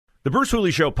The Bruce Hooley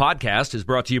Show podcast is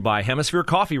brought to you by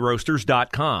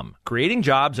HemisphereCoffeeRoasters.com. Creating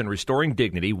jobs and restoring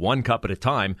dignity one cup at a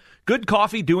time. Good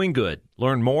coffee doing good.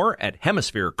 Learn more at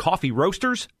Hemisphere Coffee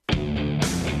Roasters.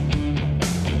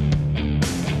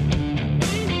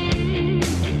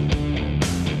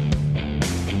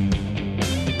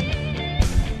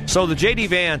 So the J.D.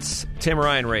 Vance, Tim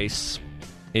Ryan race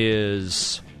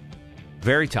is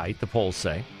very tight, the polls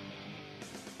say.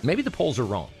 Maybe the polls are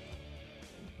wrong.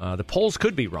 The polls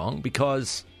could be wrong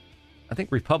because I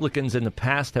think Republicans in the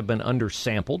past have been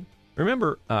undersampled.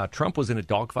 Remember, Trump was in a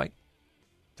dogfight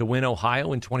to win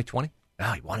Ohio in 2020?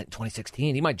 Oh, he won it in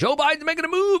 2016. Joe Biden's making a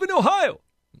move in Ohio.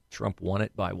 Trump won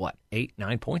it by what, 8,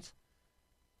 9 points?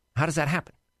 How does that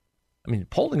happen? I mean,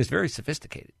 polling is very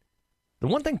sophisticated. The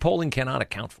one thing polling cannot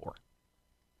account for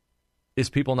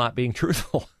is people not being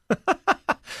truthful.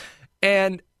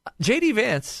 And J.D.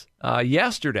 Vance,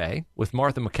 yesterday with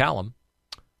Martha McCallum,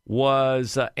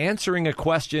 was answering a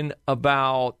question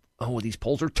about, these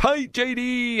polls are tight,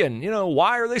 J.D., and,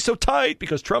 why are they so tight?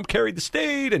 Because Trump carried the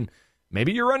state, and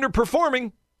maybe you're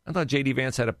underperforming. I thought J.D.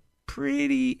 Vance had a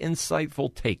pretty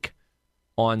insightful take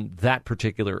on that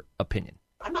particular opinion.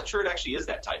 I'm not sure it actually is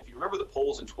that tight. If you remember the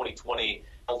polls in 2020,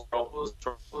 Trump was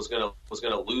going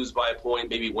to lose by a point,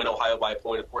 maybe win Ohio by a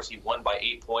point. Of course, he won by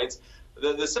 8 points.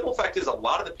 The simple fact is a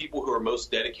lot of the people who are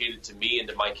most dedicated to me and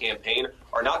to my campaign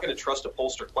are not going to trust a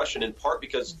pollster question, in part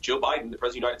because Joe Biden, the President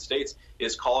of the United States,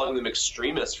 is calling them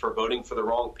extremists for voting for the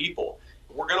wrong people.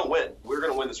 We're going to win. We're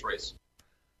going to win this race.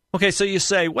 Okay, so you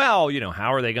say, well,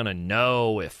 how are they going to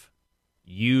know if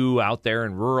you out there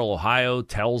in rural Ohio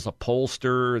tells a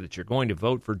pollster that you're going to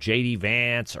vote for J.D.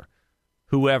 Vance or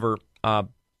whoever?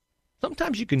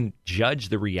 Sometimes you can judge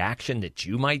the reaction that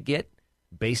you might get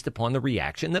based upon the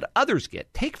reaction that others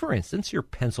get. Take, for instance, your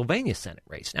Pennsylvania Senate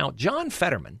race. Now, John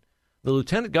Fetterman, the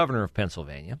lieutenant governor of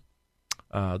Pennsylvania,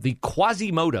 the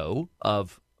Quasimodo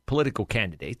of political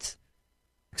candidates,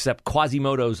 except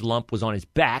Quasimodo's lump was on his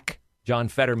back. John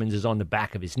Fetterman's is on the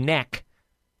back of his neck.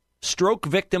 Stroke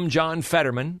victim John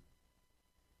Fetterman.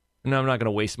 And I'm not going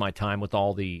to waste my time with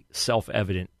all the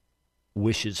self-evident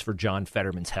wishes for John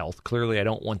Fetterman's health. Clearly, I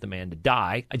don't want the man to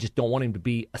die. I just don't want him to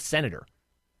be a senator.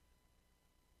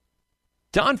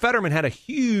 John Fetterman had a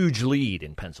huge lead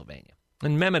in Pennsylvania.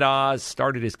 And Mehmet Oz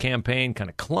started his campaign kind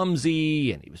of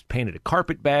clumsy, and he was painted a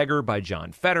carpetbagger by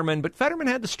John Fetterman. But Fetterman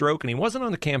had the stroke, and he wasn't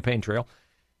on the campaign trail.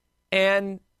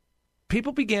 And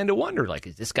people began to wonder,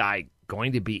 is this guy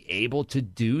going to be able to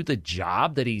do the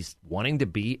job that he's wanting to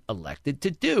be elected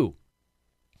to do?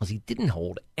 Because he didn't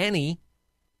hold any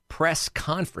press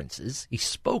conferences. He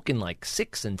spoke in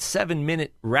 6 and 7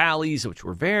 minute rallies, which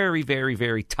were very, very,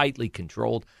 very tightly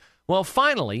controlled. Well,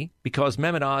 finally, because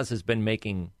Mehmet Oz has been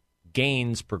making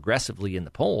gains progressively in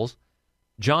the polls,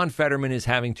 John Fetterman is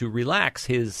having to relax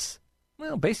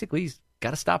basically he's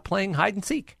got to stop playing hide and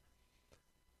seek.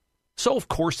 So, of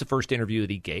course, the first interview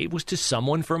that he gave was to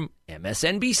someone from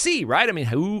MSNBC, right? I mean,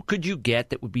 who could you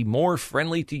get that would be more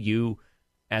friendly to you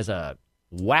as a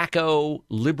wacko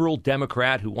liberal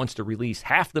Democrat who wants to release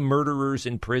half the murderers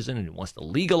in prison and who wants to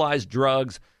legalize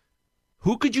drugs?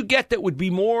 Who could you get that would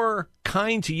be more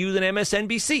kind to you than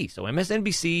MSNBC? So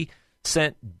MSNBC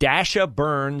sent Dasha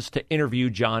Burns to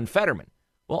interview John Fetterman.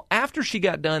 Well, after she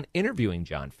got done interviewing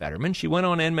John Fetterman, she went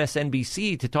on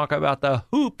MSNBC to talk about the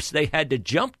hoops they had to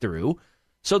jump through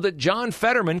so that John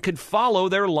Fetterman could follow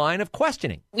their line of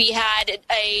questioning. We had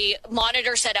a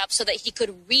monitor set up so that he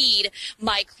could read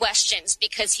my questions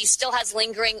because he still has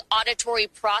lingering auditory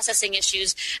processing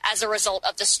issues as a result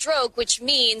of the stroke, which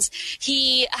means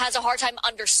he has a hard time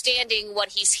understanding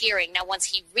what he's hearing. Now, once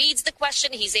he reads the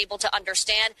question, he's able to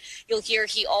understand. You'll hear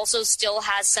he also still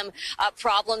has some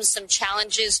problems, some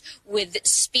challenges with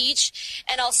speech.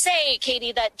 And I'll say,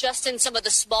 Katie, that just in some of the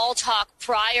small talk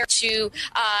prior to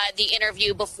the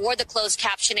interview, before the closed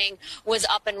captioning was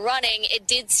up and running, it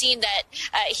did seem that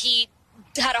he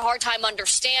had a hard time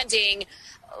understanding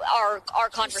our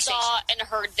conversation. Saw and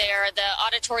heard there the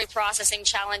auditory processing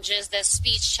challenges, the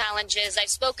speech challenges. I've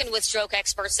spoken with stroke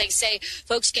experts. They say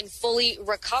folks can fully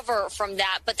recover from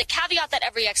that. But the caveat that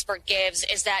every expert gives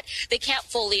is that they can't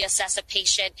fully assess a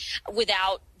patient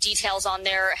without details on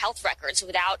their health records,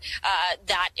 without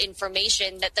that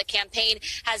information that the campaign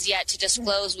has yet to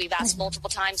disclose. We've asked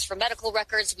multiple times for medical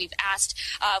records. We've asked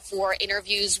for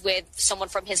interviews with someone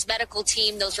from his medical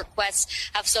team. Those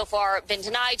requests have so far been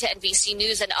denied to NBC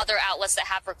News and other outlets that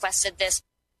have requested this.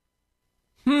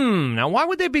 Now, why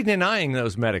would they be denying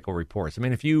those medical reports? I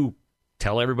mean, if you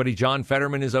tell everybody John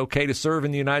Fetterman is okay to serve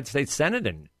in the United States Senate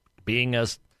and being a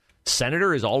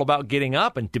senator is all about getting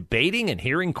up and debating and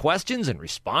hearing questions and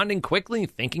responding quickly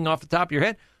and thinking off the top of your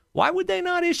head, Why would they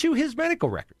not issue his medical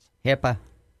records? HIPAA.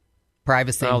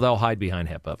 Privacy. Oh, they'll hide behind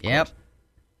HIPAA, of course.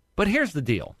 But here's the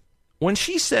deal. When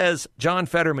she says John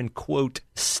Fetterman, quote,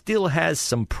 still has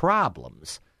some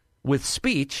problems with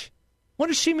speech, what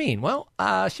does she mean? Well,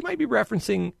 she might be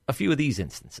referencing a few of these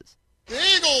instances. The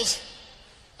Eagles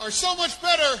are so much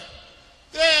better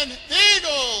than the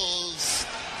Eagles.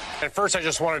 At first, I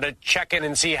just wanted to check in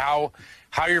and see how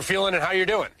you're feeling and how you're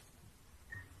doing.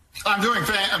 I'm doing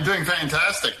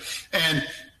fantastic, and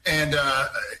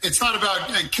it's not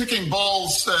about kicking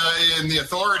balls in the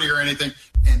authority or anything.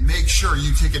 And make sure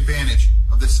you take advantage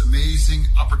of this amazing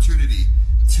opportunity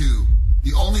to.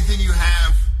 The only thing you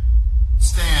have,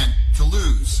 Stan, to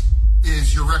lose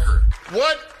is your record.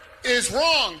 What is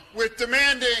wrong with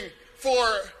demanding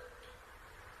for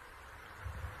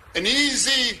an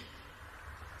easy,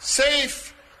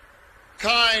 safe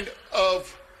kind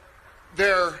of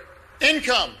their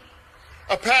income,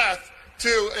 a path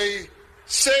to a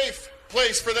safe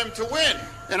place for them to win?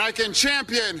 And I can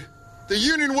champion the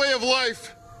union way of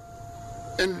life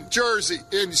in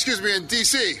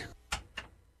D.C.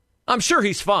 I'm sure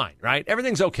he's fine, right?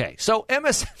 Everything's okay. So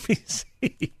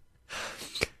MSNBC,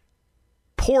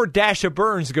 poor Dasha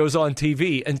Burns goes on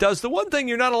TV and does the one thing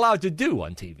you're not allowed to do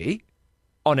on TV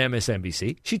on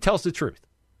MSNBC. She tells the truth.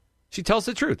 She tells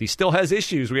the truth. He still has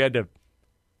issues. We had to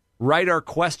write our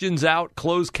questions out,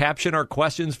 closed caption our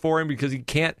questions for him because he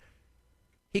can't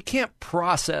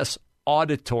process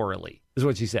auditorily, is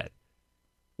what she said.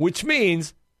 Which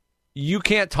means you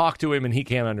can't talk to him and he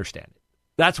can't understand it.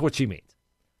 That's what she means.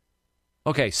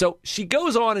 Okay, so she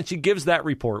goes on and she gives that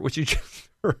report, which you just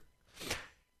heard,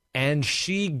 and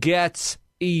she gets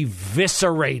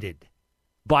eviscerated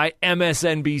by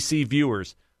MSNBC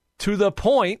viewers to the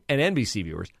point, and NBC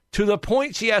viewers, to the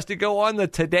point she has to go on the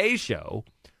Today Show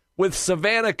with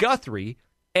Savannah Guthrie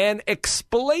and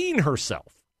explain herself.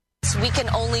 We can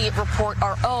only report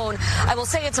our own. I will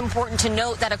say it's important to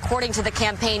note that according to the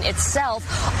campaign itself,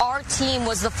 our team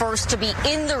was the first to be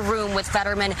in the room with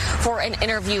Fetterman for an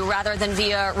interview rather than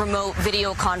via remote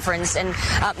video conference. And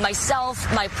myself,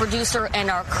 my producer, and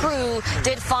our crew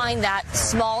did find that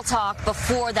small talk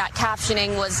before that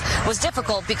captioning was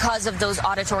difficult because of those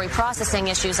auditory processing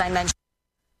issues I mentioned.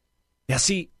 Now,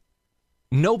 see,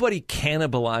 nobody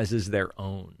cannibalizes their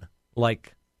own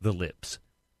like the libs.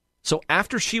 So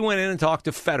after she went in and talked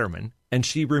to Fetterman, and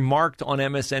she remarked on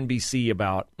MSNBC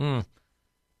about, you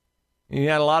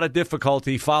had a lot of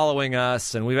difficulty following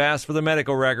us, and we've asked for the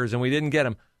medical records, and we didn't get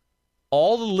them.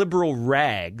 All the liberal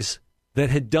rags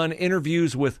that had done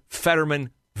interviews with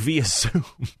Fetterman via Zoom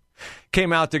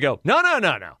came out to go, no.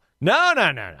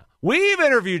 We've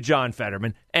interviewed John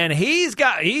Fetterman, and he's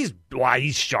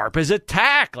sharp as a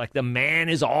tack. Like the man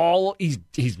is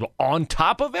he's on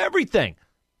top of everything.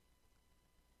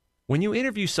 When you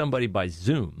interview somebody by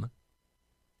Zoom,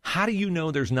 how do you know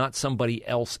there's not somebody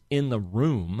else in the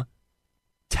room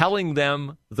telling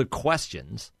them the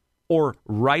questions or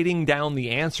writing down the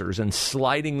answers and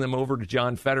sliding them over to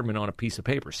John Fetterman on a piece of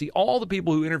paper? See, all the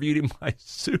people who interviewed him by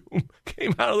Zoom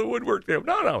came out of the woodwork. They go,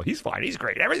 no, he's fine. He's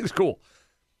great. Everything's cool.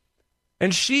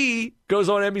 And she goes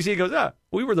on NBC and goes,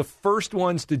 we were the first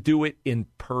ones to do it in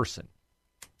person.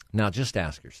 Now, just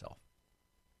ask yourself.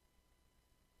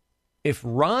 If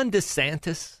Ron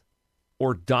DeSantis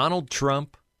or Donald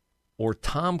Trump or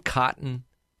Tom Cotton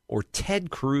or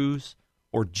Ted Cruz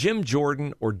or Jim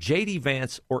Jordan or J.D.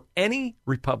 Vance or any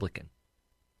Republican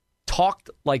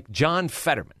talked like John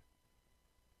Fetterman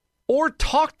or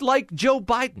talked like Joe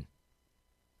Biden,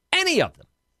 any of them,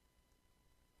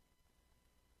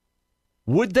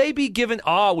 would they be given,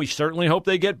 we certainly hope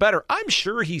they get better. I'm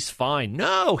sure he's fine.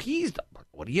 No,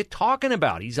 what are you talking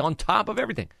about? He's on top of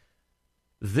everything.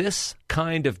 This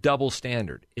kind of double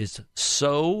standard is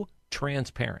so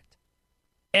transparent.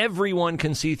 Everyone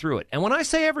can see through it. And when I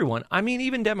say everyone, I mean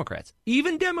even Democrats.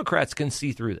 Even Democrats can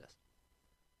see through this.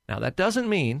 Now, that doesn't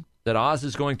mean that Oz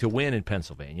is going to win in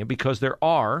Pennsylvania because there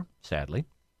are, sadly,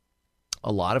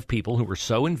 a lot of people who are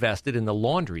so invested in the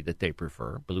laundry that they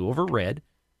prefer, blue over red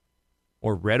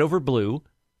or red over blue,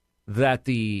 that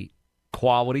the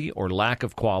quality or lack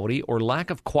of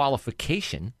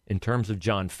qualification in terms of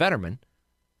John Fetterman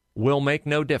will make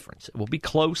no difference. It will be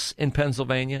close in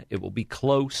Pennsylvania. It will be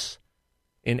close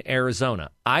in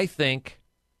Arizona. I think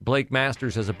Blake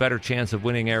Masters has a better chance of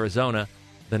winning Arizona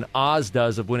than Oz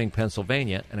does of winning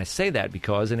Pennsylvania. And I say that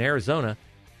because in Arizona,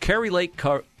 Kerry Lake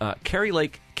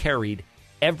carried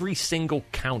every single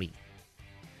county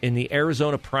in the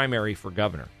Arizona primary for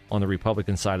governor on the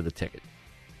Republican side of the ticket.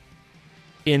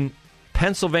 In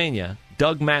Pennsylvania,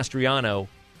 Doug Mastriano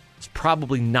is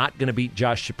probably not going to beat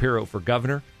Josh Shapiro for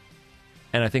governor.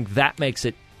 And I think that makes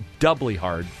it doubly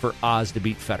hard for Oz to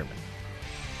beat Fetterman.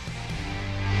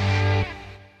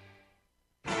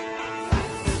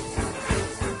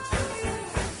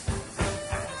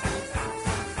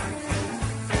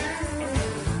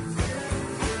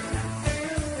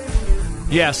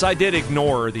 Yes, I did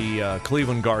ignore the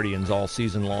Cleveland Guardians all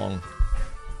season long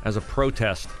as a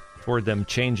protest toward them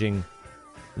changing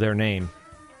their name.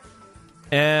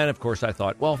 And, of course, I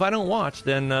thought, well, if I don't watch,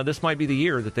 then this might be the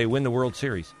year that they win the World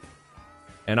Series.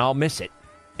 And I'll miss it.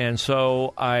 And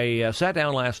so I sat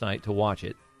down last night to watch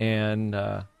it, and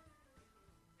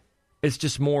it's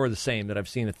just more of the same that I've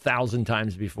seen 1,000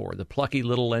 times before. The plucky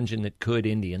little engine that could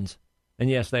Indians. And,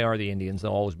 yes, they are the Indians.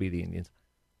 They'll always be the Indians.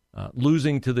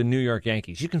 Losing to the New York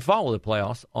Yankees. You can follow the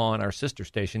playoffs on our sister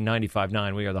station,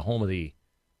 95.9. We are the home of the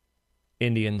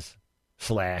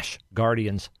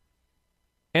Indians/Guardians.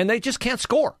 And they just can't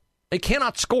score. They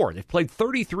cannot score. They've played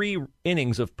 33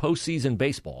 innings of postseason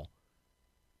baseball,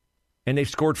 and they've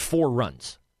scored 4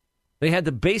 runs. They had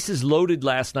the bases loaded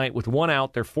last night with 1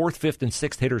 out, their 4th, 5th, and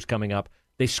 6th hitters coming up.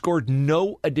 They scored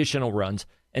no additional runs,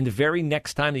 and the very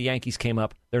next time the Yankees came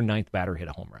up, their 9th batter hit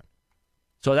a home run.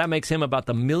 So that makes him about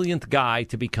the millionth guy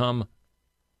to become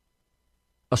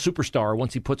a superstar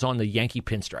once he puts on the Yankee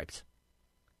pinstripes.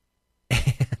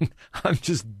 And I'm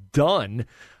just done.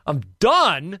 I'm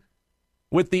done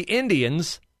with the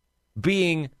Indians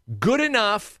being good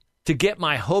enough to get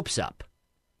my hopes up,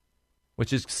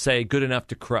 which is to say good enough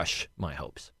to crush my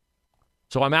hopes.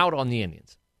 So I'm out on the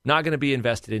Indians. Not going to be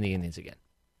invested in the Indians again,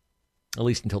 at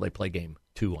least until they play game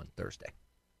 2 on Thursday.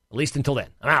 At least until then.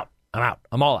 I'm out.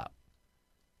 I'm all out.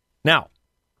 Now,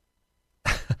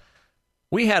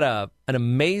 we had an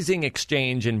amazing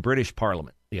exchange in British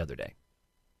Parliament the other day.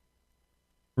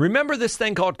 Remember this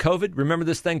thing called COVID? Remember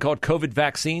this thing called COVID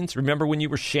vaccines? Remember when you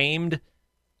were shamed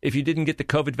if you didn't get the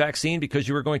COVID vaccine because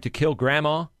you were going to kill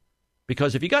grandma?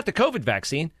 Because if you got the COVID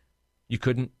vaccine, you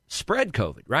couldn't spread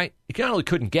COVID, right? You not only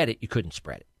couldn't get it, you couldn't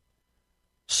spread it.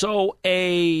 So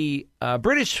a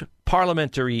British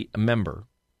parliamentary member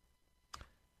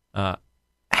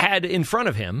had in front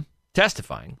of him,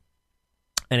 testifying,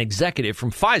 an executive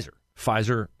from Pfizer.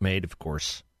 Pfizer made, of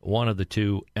course, one of the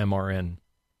 2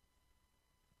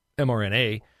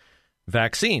 mRNA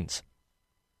vaccines.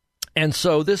 And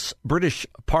so this British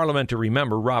parliamentary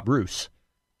member, Rob Roos,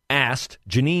 asked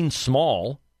Janine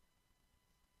Small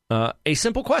a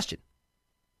simple question.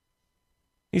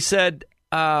 He said,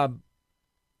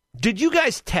 did you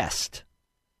guys test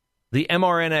the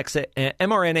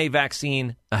mRNA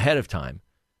vaccine ahead of time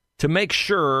to make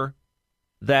sure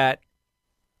that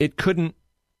it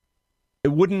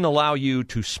wouldn't allow you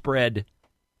to spread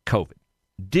COVID?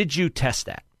 Did you test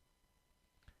that?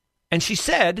 And she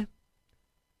said,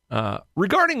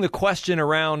 regarding the question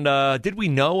around, did we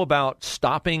know about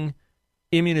stopping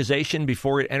immunization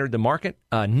before it entered the market?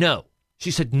 No.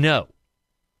 She said no.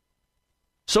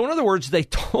 So in other words, they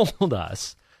told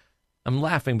us, I'm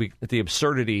laughing at the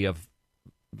absurdity of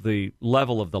the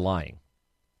level of the lying.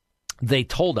 They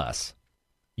told us,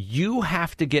 you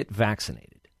have to get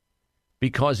vaccinated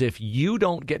because if you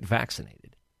don't get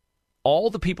vaccinated, all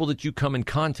the people that you come in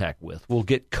contact with will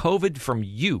get COVID from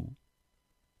you.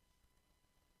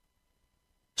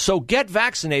 So get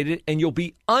vaccinated and you'll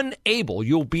be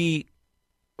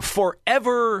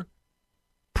forever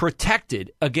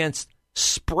protected against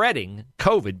spreading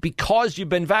COVID because you've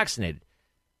been vaccinated.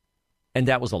 And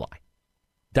that was a lie.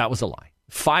 That was a lie.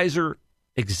 Pfizer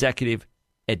executive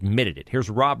admitted it. Here's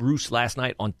Rob Roos last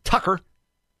night on Tucker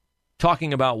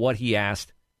talking about what he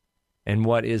asked and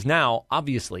what is now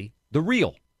obviously the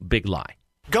real big lie.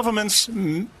 Governments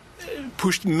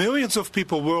pushed millions of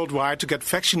people worldwide to get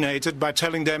vaccinated by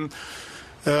telling them,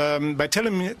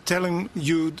 telling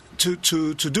you to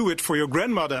do it for your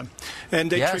grandmother.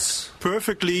 And they tricked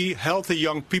perfectly healthy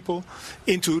young people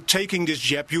into taking this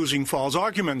jab using false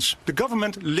arguments. The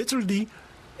government literally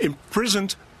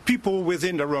imprisoned people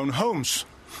within their own homes.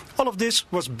 All of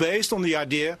this was based on the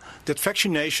idea that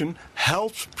vaccination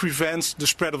helps prevent the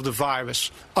spread of the virus.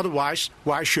 Otherwise,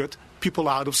 why should people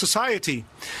out of society?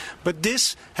 But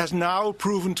this has now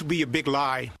proven to be a big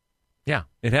lie. Yeah,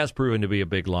 it has proven to be a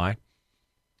big lie.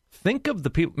 Think of the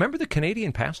people. Remember the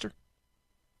Canadian pastor?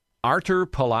 Artur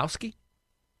Pawlowski?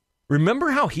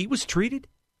 Remember how he was treated?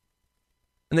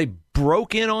 And they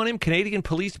broke in on him. Canadian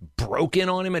police broke in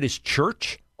on him at his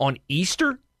church on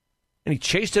Easter. And he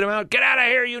chased him out. Get out of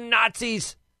here, you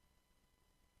Nazis.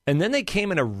 And then they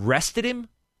came and arrested him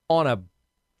on a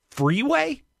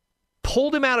freeway,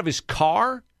 pulled him out of his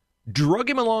car, drug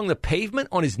him along the pavement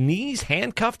on his knees,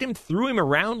 handcuffed him, threw him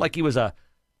around like he was a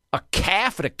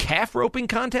calf at a calf roping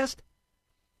contest.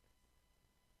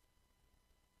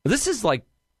 This is like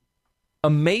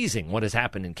amazing what has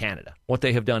happened in Canada, what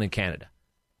they have done in Canada.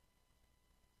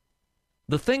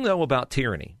 The thing, though, about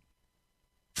tyranny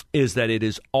is that it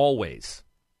is always,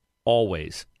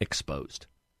 always exposed.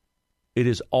 It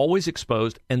is always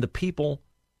exposed, and the people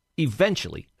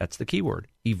eventually, that's the key word,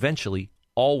 eventually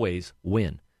always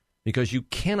win. Because you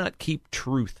cannot keep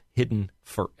truth hidden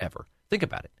forever. Think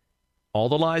about it. All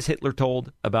the lies Hitler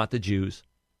told about the Jews,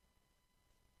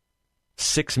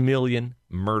 6 million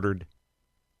murdered,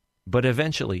 but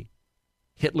eventually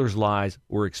Hitler's lies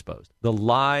were exposed. The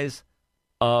lies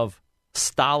of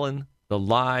Stalin, the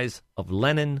lies of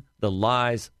Lenin, the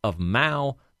lies of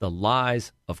Mao, the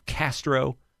lies of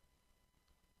Castro,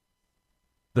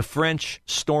 the French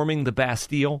storming the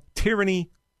Bastille.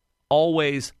 Tyranny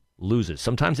always loses.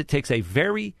 Sometimes it takes a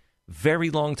very, very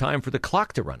long time for the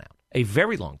clock to run out. A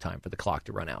very long time for the clock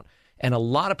to run out. And a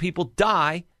lot of people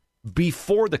die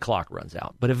before the clock runs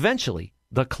out. But eventually,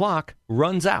 the clock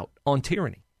runs out on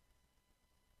tyranny.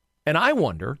 And I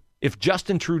wonder if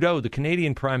Justin Trudeau, the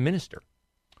Canadian Prime Minister,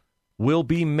 will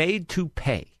be made to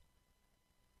pay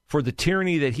for the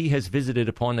tyranny that he has visited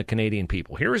upon the Canadian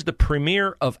people. Here is the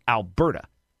Premier of Alberta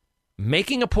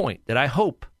making a point that I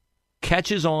hope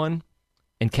catches on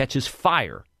and catches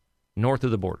fire north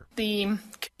of the border. The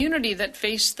community that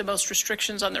faced the most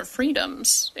restrictions on their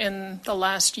freedoms in the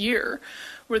last year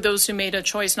were those who made a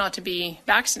choice not to be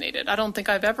vaccinated. I don't think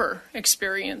I've ever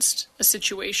experienced a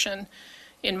situation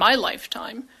in my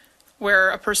lifetime where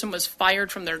a person was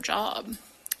fired from their job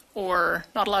or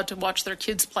not allowed to watch their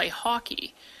kids play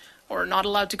hockey or not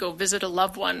allowed to go visit a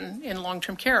loved one in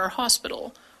long-term care or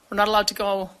hospital or not allowed to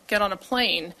go get on a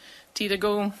plane to either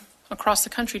go across the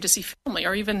country to see family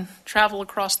or even travel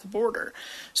across the border.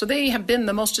 So they have been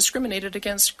the most discriminated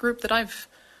against group that I've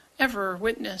ever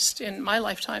witnessed in my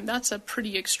lifetime. That's a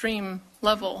pretty extreme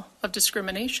level of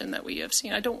discrimination that we have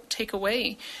seen. I don't take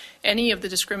away any of the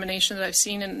discrimination that I've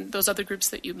seen in those other groups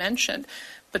that you mentioned,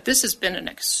 but this has been an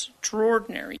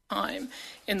extraordinary time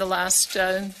in the last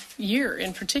year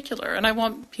in particular. And I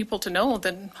want people to know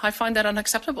that I find that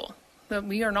unacceptable, that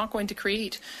we are not going to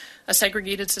create a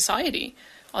segregated society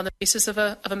on the basis of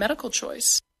a medical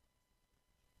choice.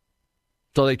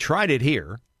 So they tried it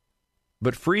here,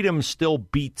 but freedom still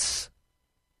beats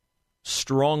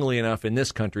strongly enough in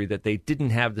this country that they didn't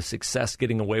have the success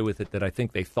getting away with it that I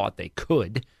think they thought they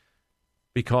could,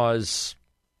 because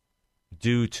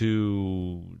due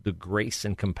to the grace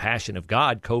and compassion of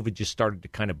God, COVID just started to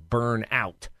kind of burn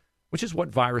out, which is what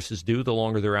viruses do the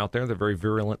longer they're out there. They're very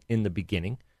virulent in the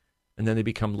beginning, and then they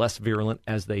become less virulent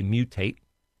as they mutate.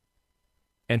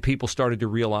 And people started to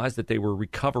realize that they were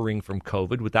recovering from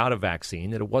COVID without a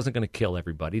vaccine, that it wasn't going to kill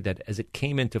everybody, that as it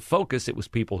came into focus, it was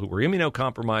people who were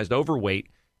immunocompromised, overweight,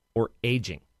 or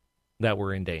aging that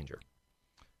were in danger.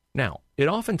 Now, it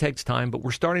often takes time, but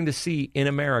we're starting to see in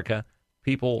America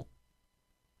people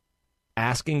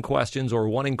asking questions or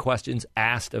wanting questions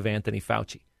asked of Anthony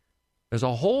Fauci. There's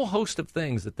a whole host of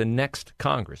things that the next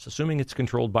Congress, assuming it's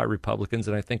controlled by Republicans,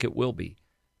 and I think it will be,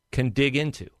 can dig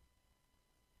into.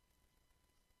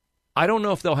 I don't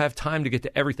know if they'll have time to get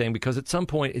to everything, because at some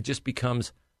point it just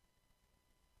becomes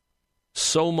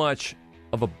so much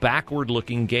of a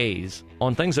backward-looking gaze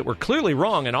on things that were clearly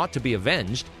wrong and ought to be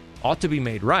avenged, ought to be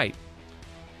made right.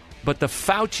 But the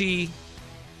Fauci,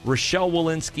 Rochelle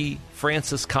Walensky,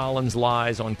 Francis Collins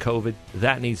lies on COVID,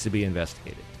 that needs to be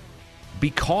investigated.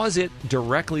 Because it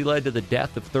directly led to the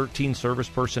death of 13 service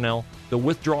personnel, the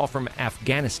withdrawal from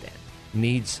Afghanistan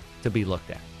needs to be looked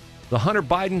at. The Hunter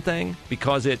Biden thing,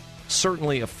 because it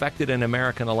certainly affected an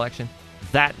American election,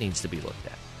 that needs to be looked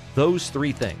at. Those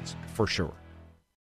three things, for sure.